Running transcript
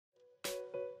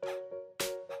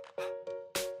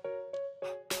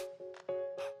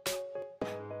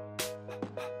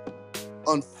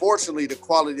Unfortunately, the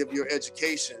quality of your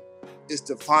education is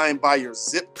defined by your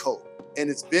zip code. And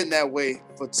it's been that way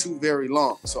for too very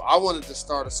long. So I wanted to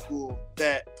start a school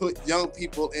that put young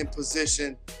people in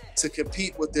position to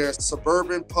compete with their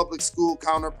suburban public school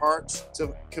counterparts,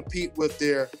 to compete with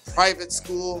their private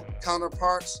school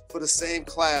counterparts for the same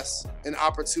class and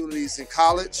opportunities in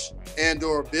college and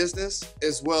or business,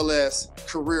 as well as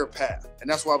career path. And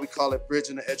that's why we call it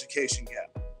Bridging the Education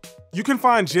Gap. You can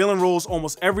find Jalen Rose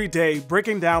almost every day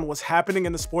breaking down what's happening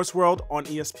in the sports world on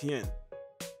ESPN.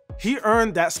 He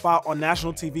earned that spot on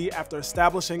national TV after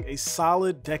establishing a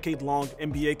solid decade-long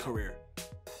NBA career.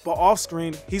 But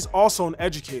off-screen, he's also an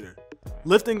educator,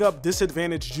 lifting up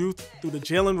disadvantaged youth through the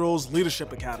Jalen Rose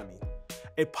Leadership Academy,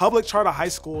 a public charter high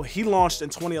school he launched in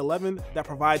 2011 that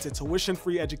provides a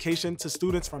tuition-free education to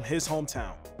students from his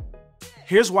hometown.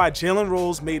 Here's why Jalen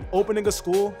Rose made opening a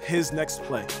school his next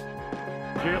play.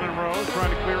 Jalen Rose trying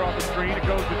to clear off the screen. It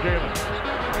goes to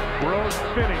Jalen. Rose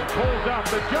spinning, pulls out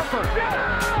the jumper.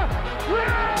 Yeah!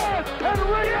 Reyes! And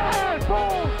Reyes!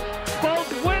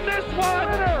 Both win this one!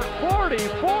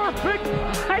 44 big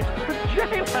points for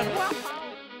Jalen. Wow!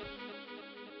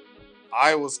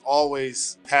 I was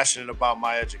always passionate about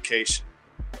my education.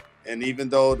 And even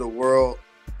though the world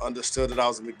understood that I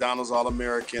was a McDonald's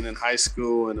All-American in high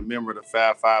school and a member of the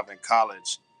Fab Five in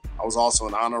college, I was also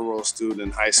an honor roll student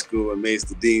in high school and made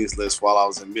the dean's list while I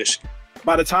was in Michigan.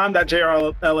 By the time that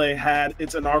JRLA had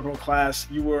its inaugural class,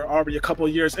 you were already a couple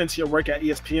of years into your work at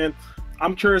ESPN.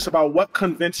 I'm curious about what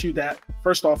convinced you that,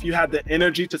 first off, you had the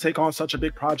energy to take on such a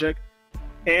big project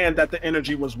and that the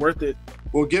energy was worth it.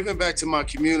 Well, giving back to my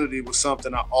community was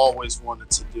something I always wanted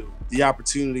to do. The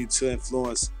opportunity to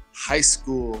influence high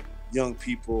school young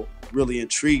people really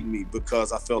intrigued me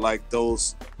because I felt like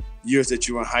those years that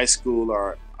you were in high school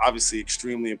are obviously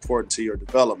extremely important to your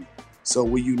development. So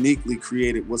we uniquely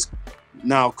created what's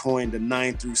now coined the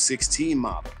 9 through 16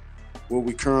 model, where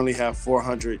we currently have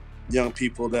 400 young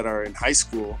people that are in high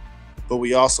school, but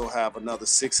we also have another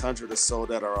 600 or so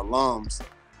that are alums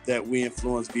that we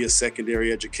influence via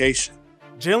secondary education.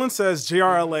 Jalen says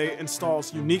JRLA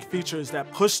installs unique features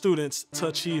that push students to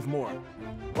achieve more,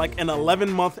 like an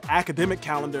 11-month academic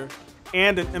calendar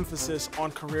and an emphasis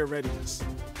on career readiness.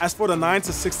 As for the 9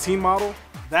 to 16 model,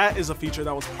 that is a feature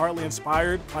that was partly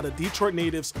inspired by the Detroit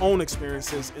natives' own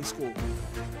experiences in school.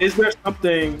 Is there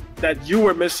something that you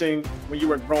were missing when you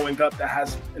were growing up that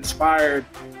has inspired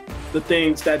the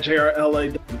things that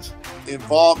JRLA does?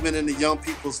 Involvement in the young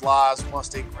people's lives once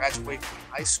they graduate from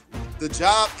high school. The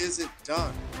job isn't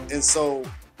done. And so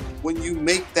when you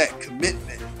make that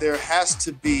commitment, there has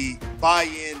to be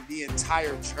buy-in the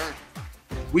entire journey.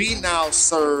 We now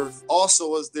serve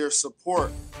also as their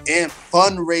support and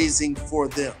fundraising for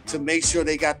them to make sure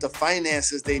they got the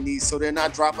finances they need so they're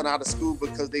not dropping out of school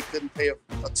because they couldn't pay a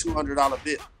 $200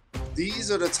 bill.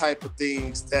 These are the type of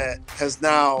things that has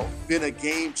now been a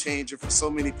game changer for so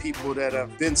many people that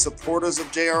have been supporters of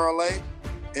JRLA,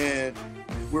 and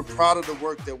we're proud of the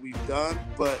work that we've done,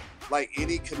 but like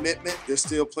any commitment, there's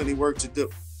still plenty work to do.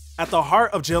 At the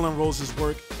heart of Jalen Rose's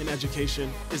work in education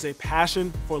is a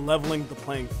passion for leveling the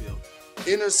playing field.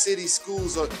 Inner city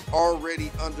schools are already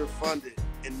underfunded,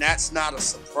 and that's not a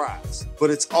surprise. But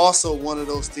it's also one of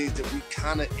those things that we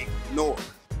kind of ignore.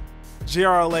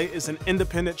 JRLA is an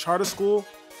independent charter school,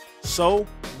 so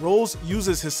Rose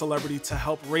uses his celebrity to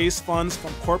help raise funds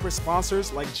from corporate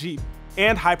sponsors like Jeep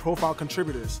and high-profile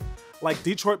contributors like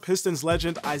Detroit Pistons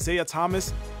legend Isaiah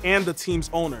Thomas and the team's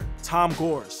owner, Tom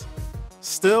Gores.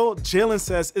 Still, Jalen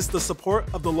says it's the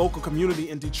support of the local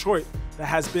community in Detroit that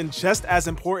has been just as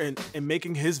important in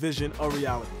making his vision a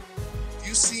reality.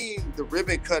 You've seen the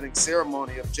ribbon cutting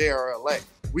ceremony of JRLA.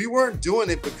 We weren't doing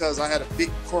it because I had a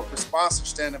big corporate sponsor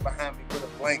standing behind me with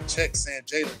a blank check saying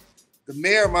Jalen. The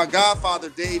mayor, my godfather,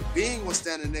 Dave Bing, was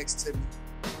standing next to me,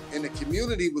 and the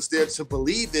community was there to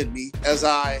believe in me as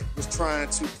I was trying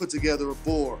to put together a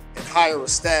board and hire a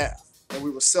staff, and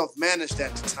we were self-managed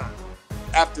at the time.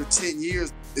 After 10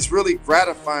 years, it's really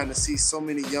gratifying to see so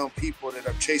many young people that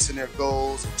are chasing their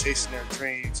goals and chasing their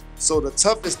dreams. So the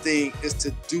toughest thing is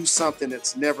to do something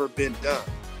that's never been done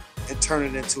and turn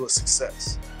it into a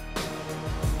success.